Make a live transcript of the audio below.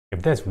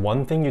If there's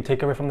one thing you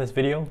take away from this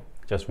video,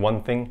 just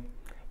one thing,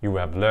 you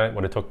have learned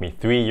what it took me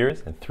 3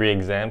 years and 3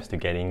 exams to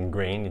get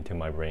ingrained into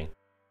my brain.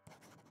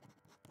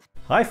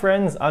 Hi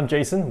friends, I'm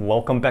Jason.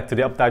 Welcome back to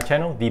the UpDive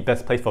channel, the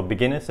best place for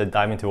beginners to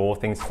dive into all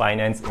things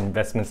finance,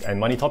 investments, and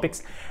money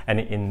topics. And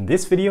in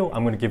this video,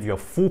 I'm going to give you a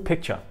full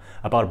picture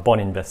about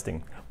bond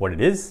investing, what it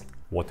is,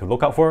 what to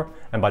look out for,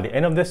 and by the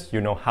end of this,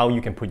 you know how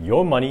you can put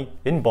your money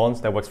in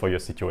bonds that works for your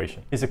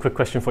situation. Here's a quick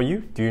question for you.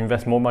 Do you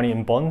invest more money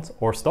in bonds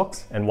or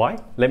stocks, and why?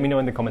 Let me know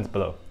in the comments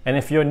below. And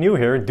if you're new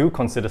here, do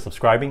consider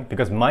subscribing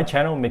because my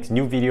channel makes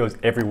new videos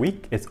every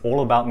week. It's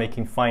all about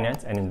making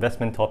finance and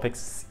investment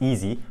topics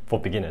easy for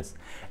beginners.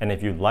 And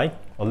if you like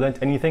or learned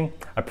anything,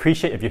 I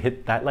appreciate if you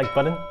hit that like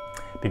button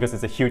because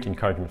it's a huge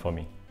encouragement for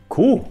me.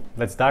 Cool,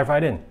 let's dive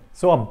right in.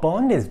 So a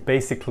bond is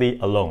basically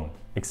a loan,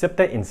 except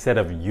that instead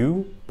of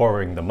you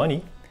borrowing the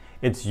money,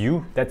 it's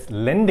you that's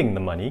lending the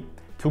money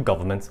to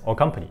governments or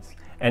companies.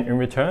 And in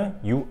return,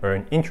 you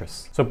earn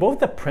interest. So both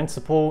the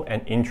principal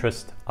and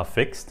interest are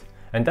fixed.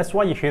 And that's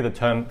why you hear the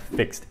term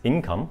fixed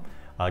income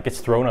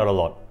gets thrown out a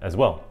lot as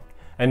well.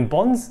 And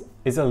bonds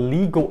is a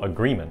legal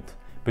agreement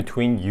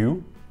between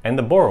you and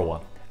the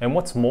borrower. And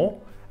what's more,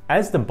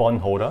 as the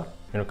bondholder,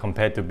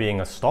 compared to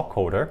being a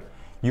stockholder,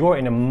 you are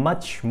in a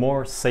much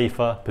more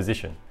safer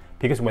position.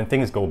 Because when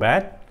things go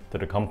bad to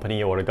the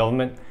company or the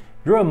government,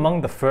 you're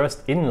among the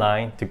first in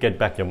line to get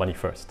back your money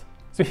first.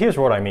 So here's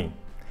what I mean.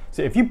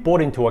 So if you bought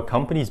into a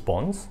company's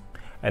bonds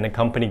and the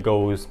company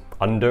goes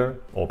under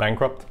or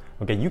bankrupt,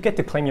 okay, you get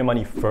to claim your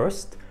money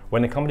first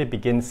when the company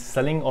begins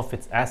selling off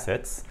its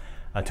assets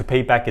to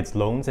pay back its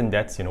loans and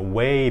debts,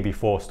 way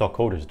before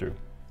stockholders do.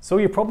 So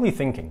you're probably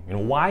thinking,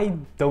 why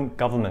don't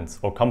governments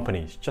or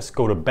companies just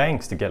go to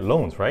banks to get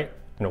loans, right?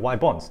 Why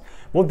bonds?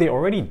 Well, they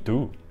already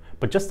do,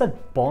 but just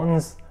that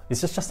bonds is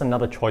just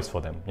another choice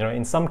for them.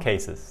 In some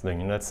cases,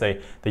 let's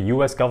say the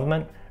US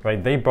government,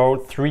 right, they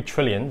borrowed $3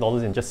 trillion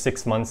in just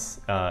 6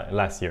 months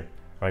last year,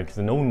 right? Because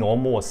no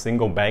normal or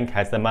single bank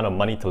has the amount of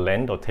money to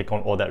lend or take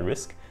on all that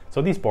risk.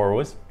 So these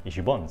borrowers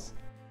issue bonds.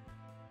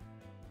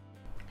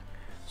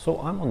 So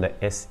I'm on the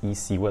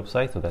SEC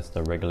website, so that's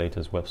the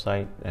regulator's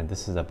website, and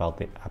this is about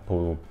the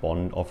Apple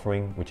bond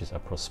offering, which is a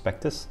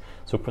prospectus.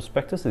 So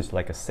prospectus is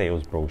like a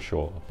sales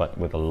brochure, but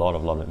with a lot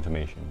of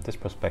information. This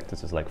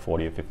prospectus is like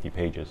 40 or 50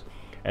 pages.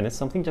 And it's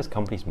something just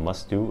companies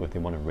must do if they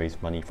want to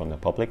raise money from the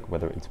public,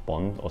 whether it's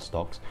bonds or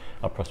stocks.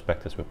 A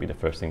prospectus would be the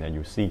first thing that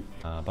you see.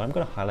 But I'm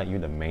going to highlight you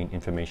the main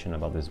information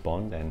about this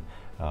bond and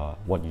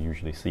what you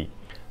usually see.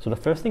 So the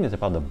first thing is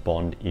about the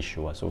bond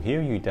issuer. So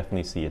here you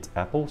definitely see it's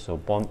Apple. So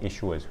bond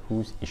issuer is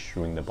who's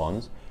issuing the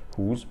bonds,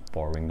 who's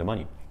borrowing the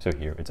money. So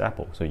here it's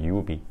Apple. So you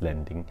will be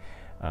lending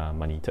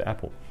money to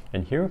Apple.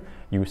 And here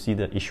you see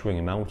the issuing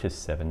amount, which is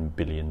 $7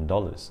 billion.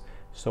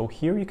 So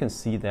here you can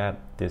see that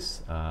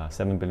this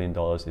 $7 billion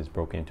is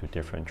broken into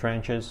different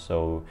tranches,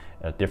 so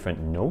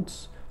different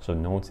notes. So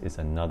notes is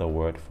another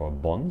word for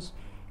bonds,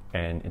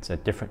 and it's a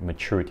different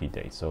maturity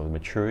date. So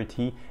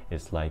maturity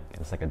is like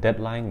a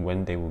deadline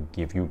when they will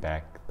give you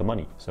back the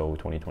money. So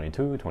 2022,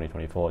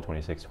 2024,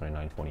 26,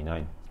 29,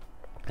 49,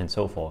 and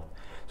so forth.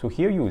 So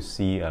here you will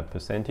see a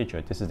percentage,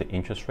 this is the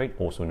interest rate,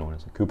 also known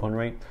as a coupon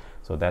rate.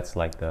 So that's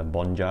like the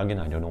bond jargon.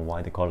 I don't know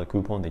why they call it a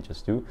coupon, they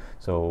just do.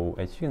 So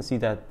as you can see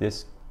that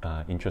this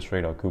interest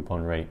rate or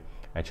coupon rate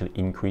actually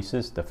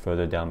increases the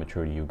further down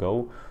maturity you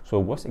go. So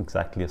it works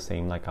exactly the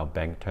same like our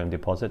bank term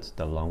deposits.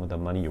 The longer the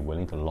money you're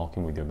willing to lock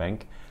in with your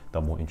bank, the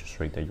more interest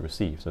rate that you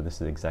receive. So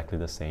this is exactly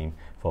the same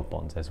for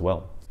bonds as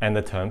well. And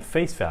the term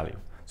face value.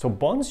 So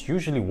bonds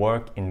usually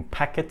work in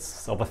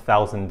packets of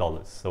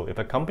 $1,000. So if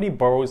a company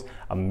borrows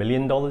 $1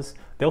 million,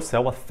 they'll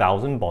sell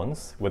 1,000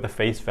 bonds with a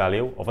face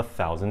value of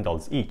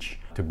 $1,000 each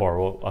to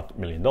borrow $1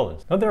 million.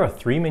 Now there are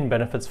 3 main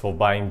benefits for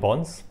buying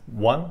bonds.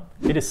 1,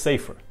 it is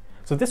safer.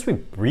 So this we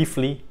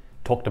briefly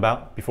talked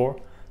about before.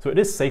 So it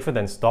is safer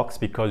than stocks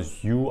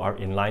because you are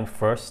in line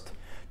first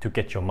to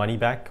get your money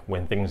back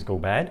when things go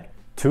bad.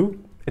 2,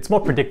 it's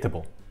more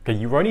predictable. Okay,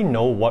 you already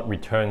know what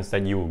returns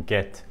that you will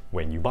get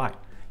when you buy.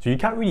 So you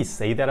can't really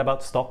say that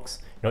about stocks.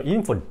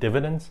 Even for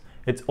dividends,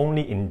 it's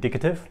only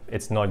indicative,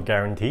 it's not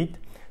guaranteed.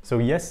 So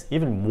yes,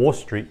 even Wall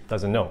Street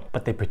doesn't know,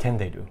 but they pretend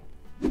they do.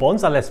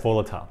 Bonds are less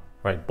volatile,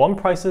 right? Bond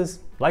prices,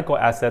 like all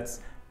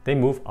assets, they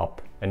move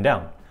up and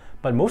down.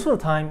 But most of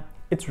the time,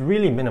 it's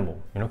really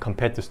minimal,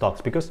 compared to stocks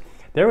because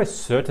there is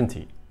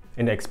certainty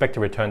in the expected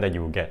return that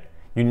you will get.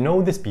 You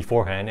know this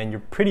beforehand and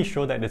you're pretty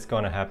sure that it's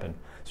going to happen.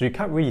 So you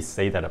can't really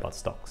say that about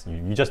stocks.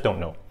 You just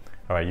don't know.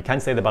 All right, you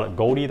can't say that about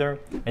gold either,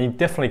 and you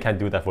definitely can't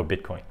do that for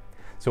Bitcoin.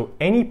 So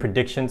any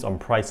predictions on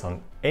price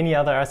on any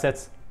other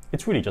assets,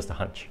 it's really just a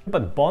hunch.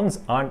 But bonds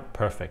aren't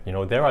perfect,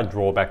 there are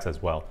drawbacks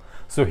as well.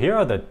 So here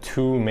are the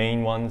 2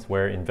 main ones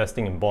where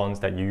investing in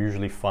bonds that you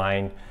usually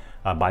find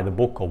by the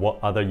book or what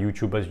other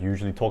YouTubers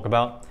usually talk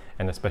about.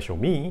 And especially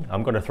me,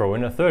 I'm going to throw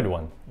in a 3rd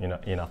one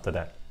in after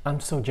that.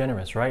 I'm so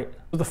generous, right?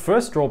 So the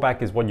first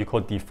drawback is what you call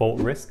default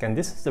risk, and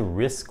this is the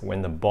risk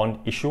when the bond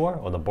issuer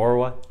or the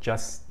borrower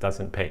just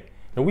doesn't pay.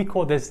 Now we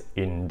call this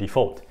in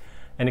default.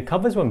 And it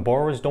covers when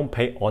borrowers don't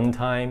pay on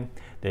time,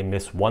 they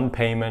miss one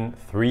payment,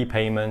 3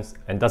 payments,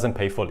 and doesn't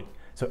pay fully.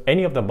 So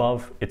any of the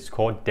above, it's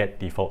called debt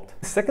default.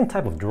 The second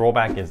type of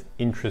drawback is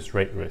interest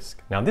rate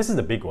risk. Now this is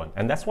the big one,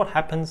 and that's what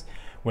happens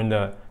when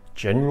the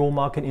general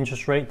market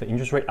interest rate, the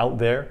interest rate out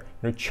there,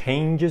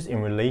 changes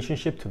in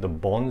relationship to the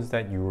bonds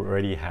that you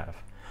already have.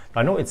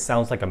 I know it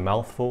sounds like a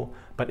mouthful,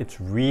 but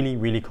it's really,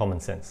 really common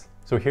sense.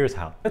 So here's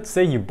how. Let's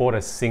say you bought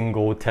a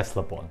single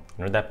Tesla bond,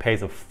 that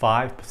pays a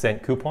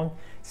 5% coupon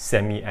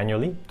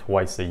semi-annually,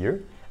 twice a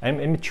year,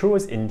 and it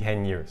matures in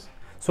 10 years.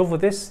 So for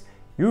this,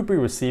 you'll be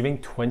receiving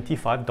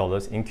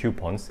 $25 in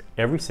coupons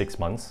every 6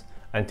 months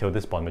until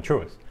this bond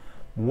matures,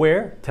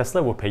 where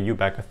Tesla will pay you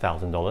back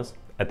 $1,000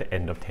 at the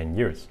end of 10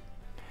 years.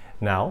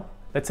 Now,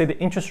 let's say the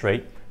interest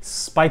rate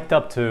spiked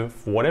up to,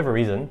 for whatever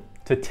reason,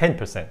 to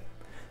 10%.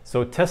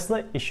 So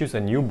Tesla issues a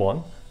new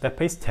bond that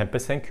pays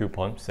 10%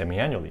 coupon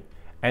semi-annually,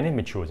 and it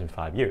matures in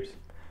 5 years.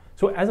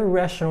 So as a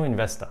rational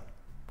investor,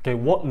 okay,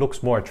 what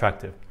looks more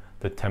attractive,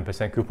 the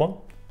 10% coupon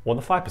or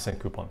the 5%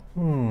 coupon?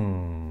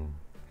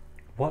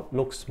 What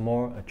looks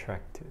more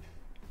attractive?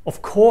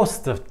 Of course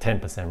the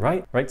 10%,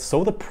 right?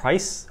 So the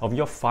price of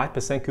your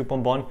 5%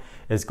 coupon bond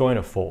is going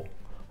to fall,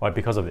 right,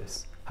 because of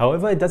this.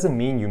 However, it doesn't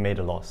mean you made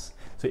a loss.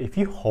 So if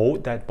you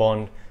hold that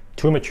bond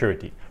to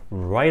maturity,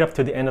 right up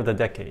to the end of the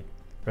decade,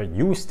 right,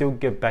 you will still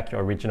get back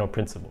your original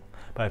principal.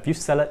 But if you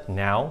sell it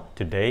now,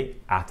 today,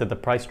 after the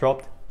price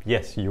dropped,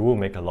 yes, you will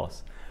make a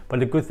loss. But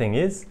the good thing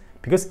is,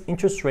 because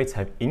interest rates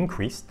have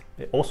increased,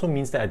 it also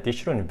means that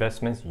additional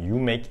investments you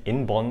make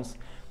in bonds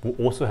will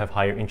also have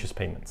higher interest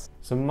payments.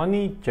 So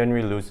money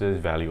generally loses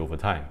value over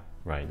time,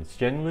 right? It's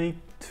generally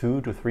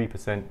 2 to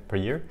 3% per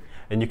year.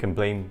 And you can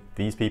blame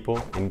these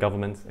people in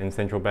governments and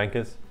central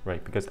bankers,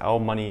 right? Because our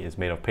money is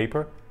made of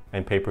paper,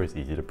 and paper is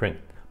easy to print.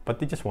 But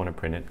they just want to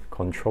print it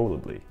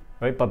controllably,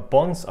 right? But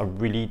bonds are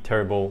really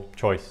terrible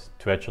choice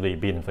to actually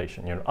beat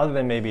inflation. Other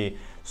than maybe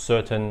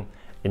certain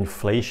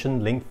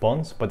inflation-linked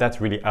bonds, but that's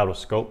really out of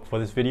scope for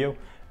this video.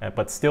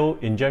 But still,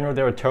 in general,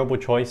 they're a terrible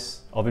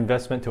choice of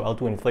investment to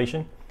outdo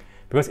inflation,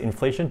 because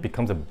inflation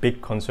becomes a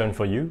big concern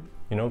for you.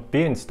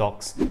 Be in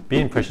stocks, be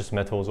in precious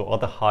metals or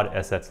other hard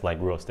assets like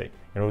real estate.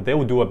 They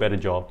will do a better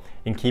job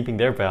in keeping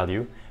their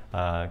value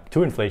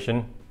to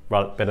inflation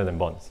better than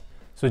bonds.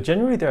 So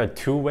generally there are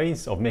 2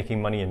 ways of making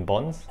money in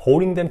bonds: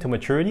 holding them to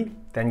maturity,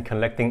 then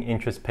collecting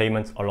interest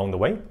payments along the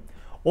way,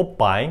 or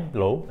buying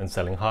low and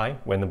selling high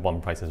when the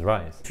bond prices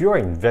rise. If you are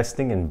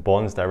investing in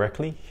bonds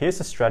directly, here's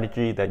a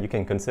strategy that you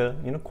can consider,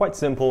 quite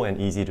simple and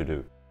easy to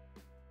do.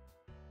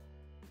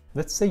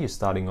 Let's say you're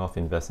starting off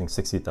investing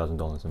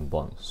 $60,000 in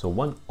bonds. So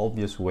one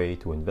obvious way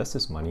to invest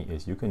this money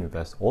is you can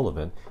invest all of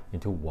it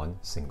into one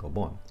single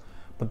bond.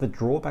 But the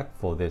drawback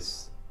for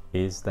this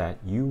is that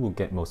you will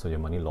get most of your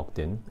money locked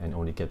in and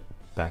only get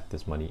back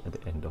this money at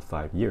the end of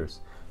 5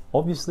 years.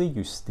 Obviously,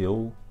 you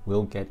still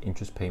will get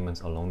interest payments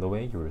along the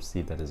way. You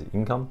receive that as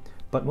income,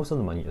 but most of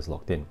the money is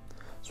locked in.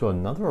 So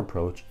another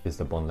approach is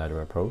the bond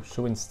ladder approach.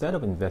 So instead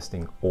of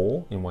investing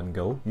all in one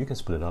go, you can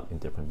split it up in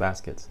different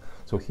baskets.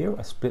 So here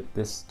I split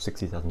this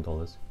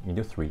 $60,000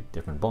 into 3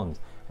 different bonds,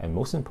 and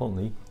most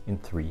importantly, in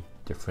 3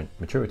 different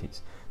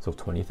maturities. So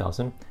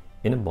 $20,000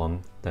 in a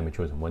bond that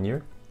matures in 1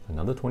 year,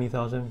 another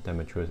 $20,000 that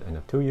matures in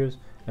 2 years,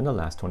 and the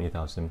last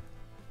 $20,000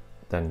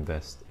 that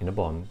invests in a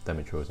bond that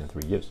matures in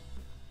 3 years.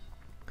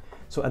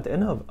 So at the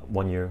end of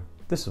 1 year,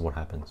 this is what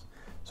happens.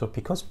 So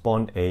because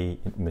bond A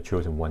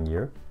matures in 1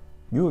 year,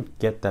 you would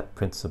get that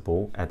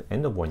principal at the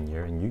end of 1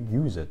 year and you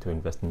use it to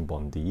invest in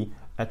bond D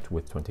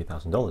with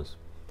 $20,000.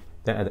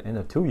 Then at the end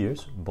of 2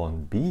 years,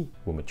 bond B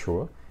will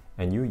mature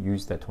and you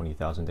use that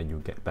 $20,000 that you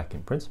get back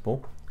in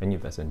principal and you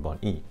invest in bond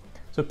E.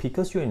 So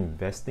because you're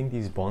investing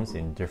these bonds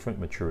in different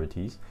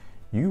maturities,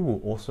 you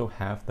will also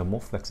have the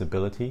more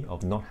flexibility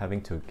of not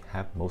having to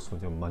have most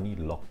of your money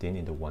locked in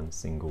into one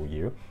single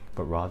year,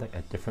 but rather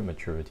at different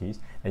maturities,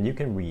 and you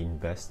can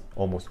reinvest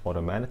almost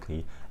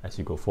automatically as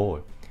you go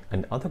forward.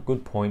 Another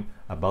good point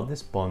about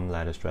this bond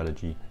ladder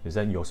strategy is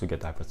that you also get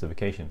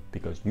diversification,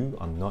 because you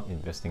are not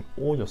investing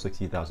all your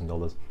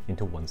 $60,000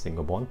 into one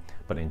single bond,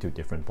 but into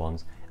different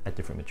bonds at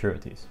different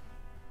maturities.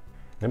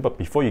 But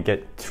before you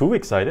get too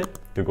excited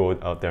to go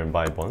out there and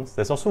buy bonds,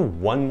 there's also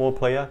one more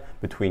player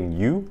between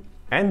you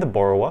and the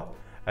borrower,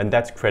 and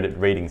that's credit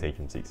ratings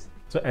agencies.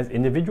 So as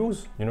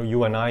individuals,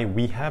 you and I,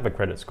 we have a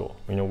credit score,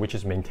 which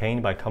is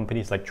maintained by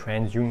companies like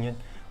TransUnion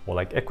or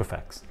like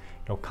Equifax.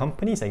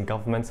 Companies and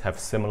governments have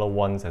similar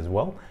ones as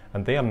well,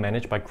 and they are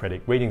managed by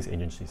credit ratings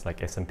agencies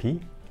like S&P,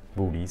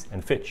 Moody's,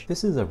 and Fitch.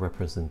 This is a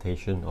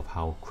representation of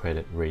how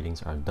credit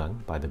ratings are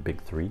done by the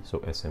big 3, so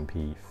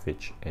S&P,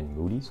 Fitch, and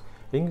Moody's.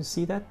 You can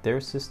see that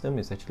their system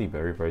is actually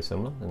very, very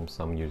similar, and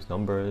some use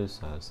numbers,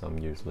 some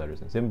use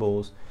letters and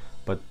symbols,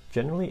 but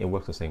generally it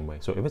works the same way.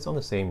 So if it's on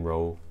the same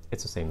row,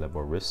 it's the same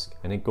level of risk,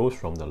 and it goes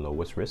from the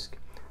lowest risk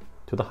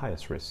to the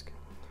highest risk.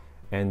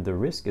 And the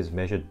risk is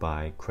measured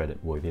by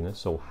credit worthiness,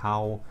 so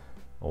how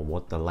or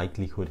what the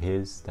likelihood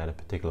is that a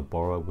particular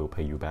borrower will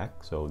pay you back.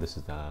 So this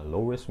is the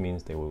low risk,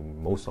 means they will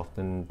most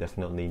often,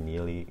 definitely,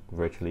 nearly,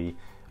 virtually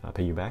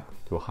pay you back,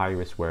 to a high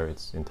risk where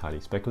it's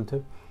entirely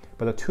speculative.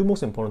 But the two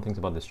most important things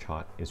about this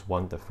chart is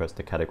one, the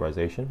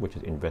categorization, which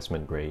is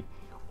investment grade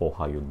or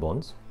high yield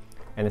bonds.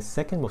 And the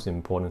second most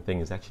important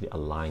thing is actually a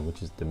line,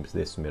 which is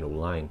this middle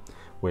line,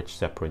 which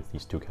separates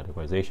these two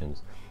categorizations.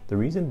 The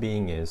reason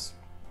being is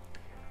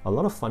a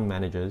lot of fund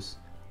managers,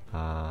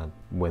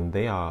 when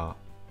they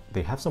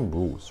have some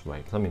rules,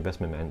 right? Some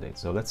investment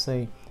mandates. So let's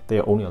say they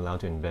are only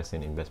allowed to invest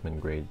in investment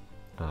grade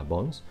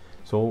bonds.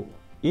 So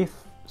if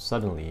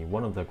suddenly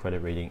one of the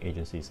credit rating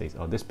agencies says,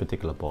 oh, this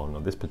particular bond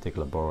or this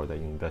particular borrower that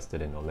you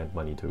invested in or lent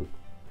money to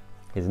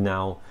is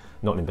now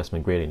not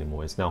investment grade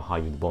anymore, it's now high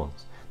yield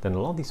bonds, then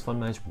a lot of these fund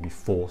managers will be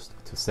forced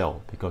to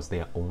sell because they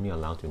are only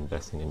allowed to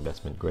invest in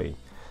investment grade.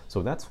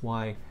 So that's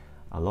why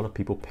a lot of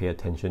people pay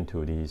attention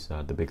to these,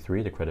 the big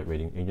three, the credit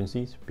rating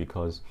agencies,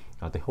 because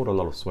they hold a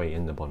lot of sway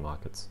in the bond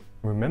markets.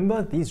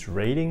 Remember, these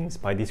ratings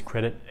by these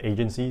credit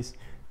agencies,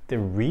 they're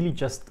really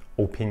just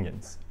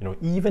opinions. You know,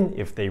 even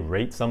if they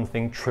rate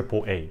something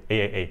AAA,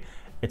 AAA,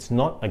 it's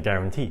not a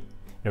guarantee.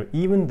 You know,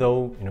 even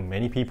though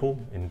many people,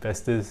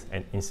 investors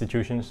and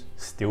institutions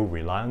still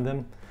rely on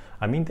them.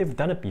 I mean, they've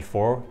done it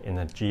before in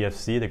the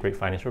GFC, the Great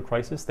Financial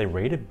Crisis. They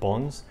rated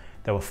bonds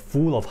that were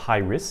full of high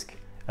risk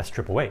as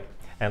AAA,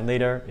 and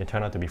later it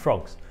turned out to be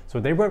frogs.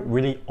 So they weren't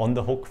really on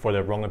the hook for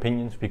their wrong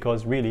opinions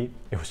because really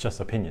it was just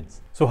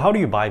opinions. So how do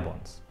you buy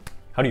bonds?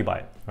 How do you buy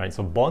it, right?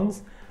 So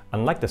bonds,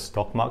 unlike the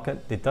stock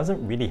market, it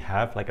doesn't really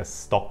have like a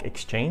stock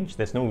exchange.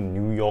 There's no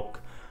New York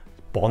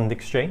bond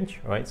exchange,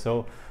 right?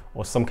 So,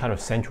 or some kind of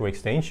central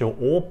exchange. So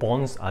all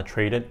bonds are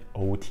traded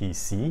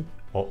OTC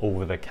or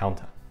over the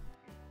counter.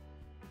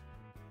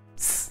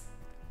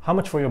 How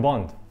much for your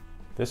bond?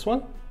 This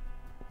one?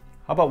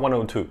 How about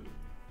 102?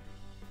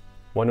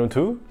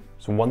 102?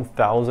 So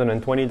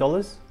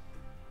 $1,020?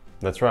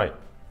 That's right.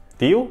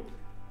 Deal?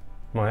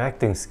 My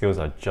acting skills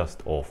are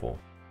just awful.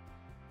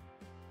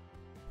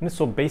 And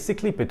so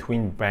basically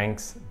between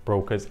banks,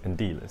 brokers and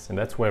dealers, and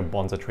that's where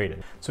bonds are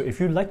traded. So if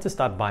you'd like to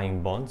start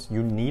buying bonds,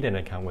 you need an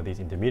account with these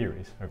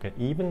intermediaries. Okay,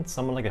 even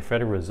someone like a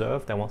Federal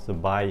Reserve that wants to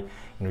buy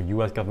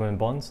US government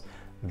bonds,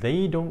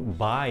 they don't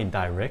buy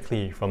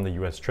directly from the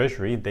US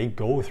Treasury, they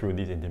go through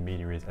these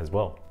intermediaries as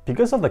well.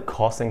 Because of the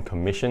costs and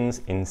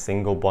commissions in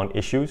single bond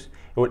issues,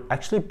 it would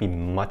actually be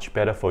much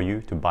better for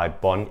you to buy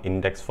bond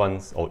index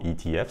funds or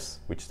ETFs,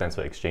 which stands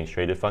for exchange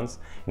traded funds,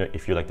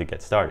 if you like to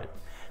get started.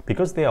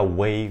 Because they are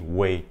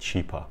way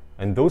cheaper,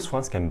 and those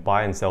funds can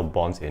buy and sell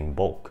bonds in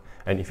bulk.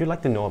 And if you'd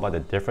like to know about the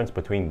difference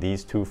between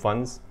these two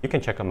funds, you can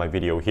check out my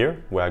video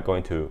here where I go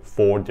into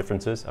 4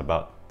 differences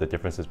about the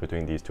differences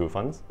between these two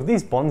funds. With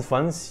these bond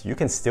funds, you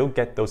can still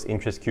get those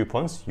interest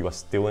coupons. You are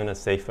still in a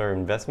safer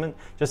investment.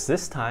 Just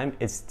this time,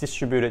 it's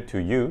distributed to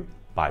you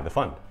by the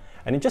fund.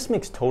 And it just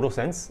makes total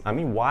sense. I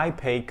mean, why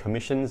pay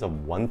commissions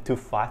of 1 to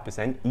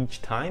 5%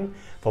 each time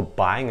for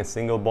buying a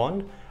single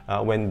bond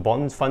when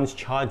bond funds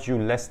charge you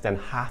less than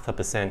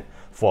 0.5%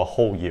 for a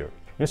whole year?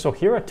 So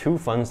here are 2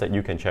 funds that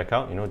you can check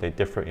out. They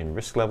differ in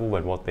risk level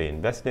and what they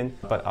invest in,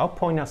 but I'll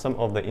point out some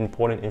of the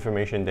important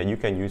information that you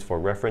can use for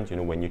reference,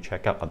 when you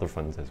check out other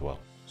funds as well.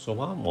 So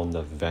I'm on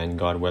the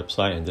Vanguard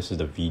website, and this is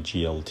the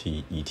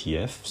VGLT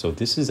ETF. So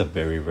this is a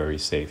very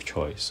safe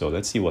choice. So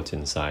let's see what's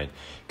inside.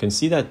 You can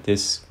see that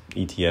this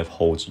ETF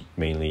holds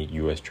mainly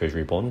US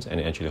Treasury bonds, and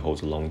it actually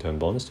holds long-term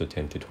bonds to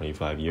 10 to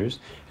 25 years.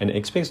 And the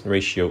expense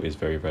ratio is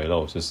very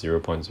low, so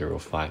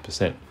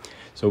 0.05%.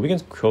 So we can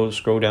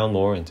scroll down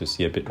more and to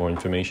see a bit more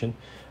information.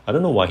 I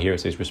don't know why here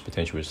it says risk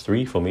potential is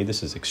 3. For me,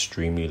 this is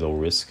extremely low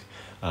risk,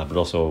 but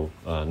also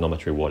not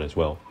much reward as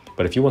well.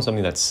 But if you want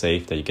something that's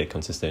safe, that you get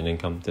consistent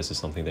income, this is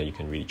something that you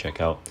can really check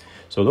out.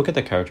 So look at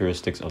the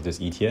characteristics of this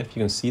ETF.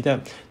 You can see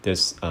that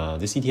this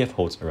ETF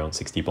holds around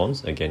 60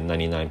 bonds. Again,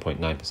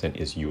 99.9%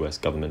 is US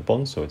government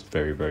bonds, so it's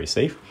very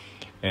safe.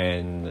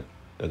 And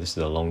this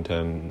is a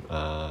long-term,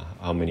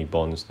 how many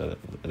bonds, the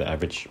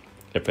average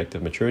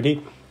effective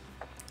maturity.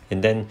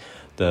 And then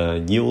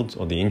the yield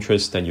or the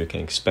interest that you can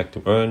expect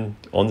to earn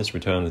on this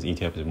return on this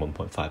ETF is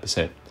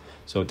 1.5%.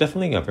 So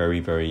definitely a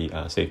very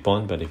safe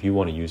bond. But if you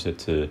want to use it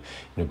to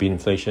beat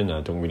inflation,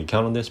 don't really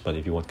count on this. But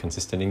if you want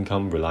consistent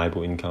income,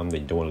 reliable income, that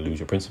you don't want to lose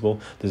your principal,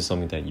 this is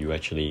something that you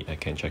actually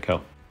can check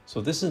out. So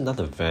this is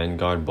another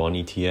Vanguard bond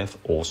ETF,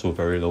 also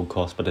very low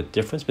cost, but the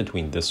difference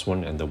between this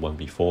one and the one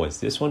before is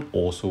this one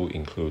also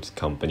includes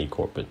company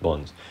corporate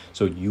bonds.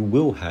 So you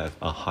will have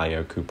a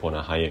higher coupon,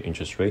 a higher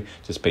interest rate,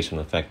 just based on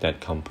the fact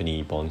that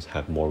company bonds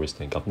have more risk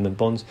than government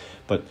bonds.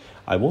 But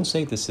I won't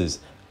say this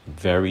is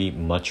very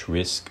much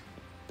risk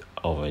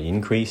of an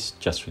increase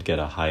just to get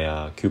a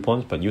higher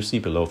coupon, but you'll see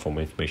below for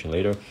more information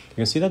later. You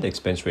can see that the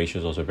expense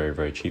ratio is also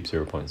very cheap,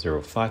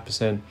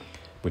 0.05%,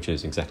 which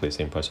is exactly the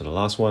same price as the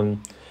last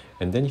one.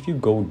 And then if you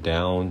go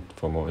down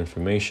for more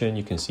information,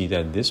 you can see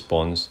that this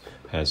bonds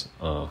has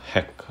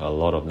a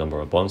lot of number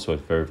of bonds, so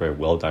it's very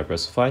well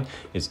diversified.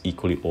 It's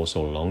equally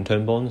also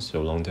long-term bonds,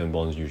 so long-term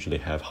bonds usually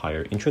have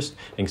higher interest.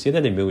 And you can see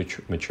that in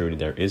maturity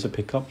there is a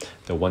pickup.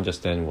 The one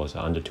just then was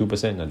under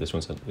 2%, now this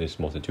one is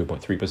more than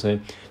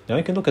 2.3%. Now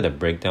you can look at the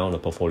breakdown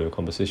of portfolio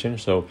composition.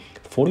 So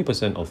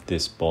 40% of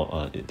this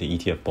bond, the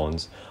ETF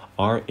bonds,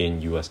 are in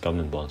US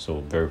government bonds, so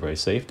very, very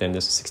safe. Then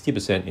there's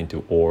 60% into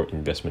all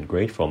investment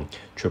grade from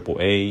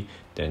AAA,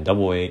 then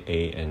AA, A,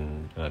 and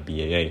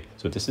BAA.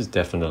 So this is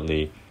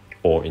definitely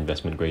all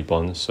investment grade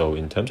bonds. So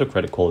in terms of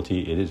credit quality,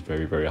 it is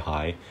very, very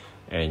high.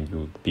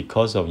 And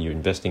because of you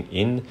investing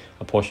in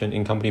a portion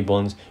in company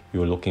bonds,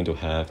 you're looking to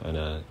have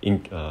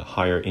a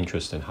higher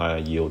interest and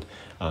higher yield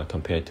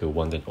compared to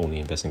one that only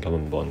invests in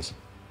government bonds.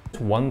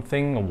 One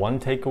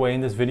takeaway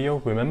in this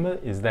video, remember,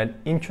 is that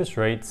interest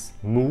rates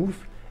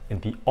move in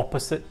the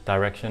opposite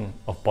direction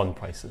of bond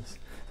prices.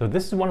 So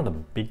this is one of the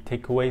big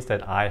takeaways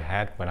that I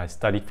had when I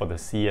studied for the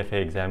CFA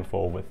exam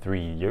for over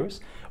 3 years,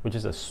 which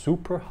is a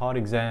super hard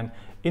exam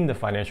in the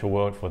financial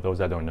world for those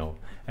that don't know.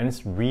 And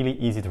it's really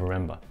easy to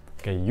remember.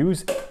 Okay,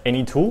 use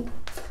any tool,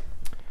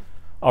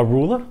 a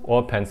ruler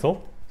or a pencil.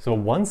 So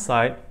one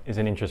side is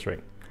an interest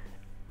rate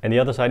and the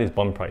other side is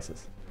bond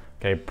prices.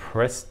 Okay,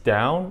 press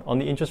down on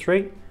the interest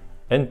rate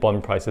and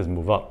bond prices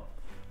move up.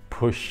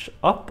 Push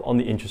up on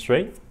the interest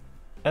rate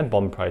and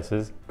bond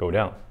prices go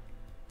down.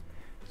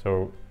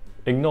 So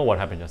ignore what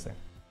happened just then.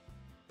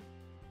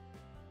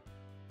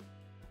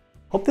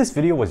 Hope this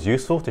video was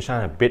useful to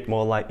shine a bit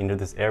more light into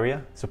this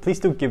area. So please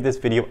do give this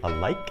video a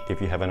like if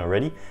you haven't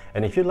already.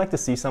 And if you'd like to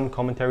see some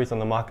commentaries on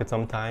the market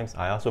sometimes,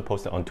 I also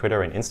post it on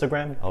Twitter and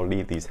Instagram. I'll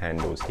leave these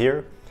handles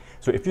here.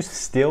 So if you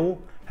still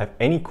have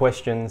any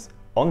questions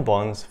on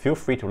bonds, feel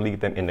free to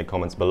leave them in the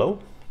comments below.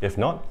 If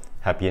not,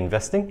 happy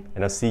investing,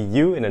 and I'll see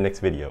you in the next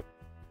video.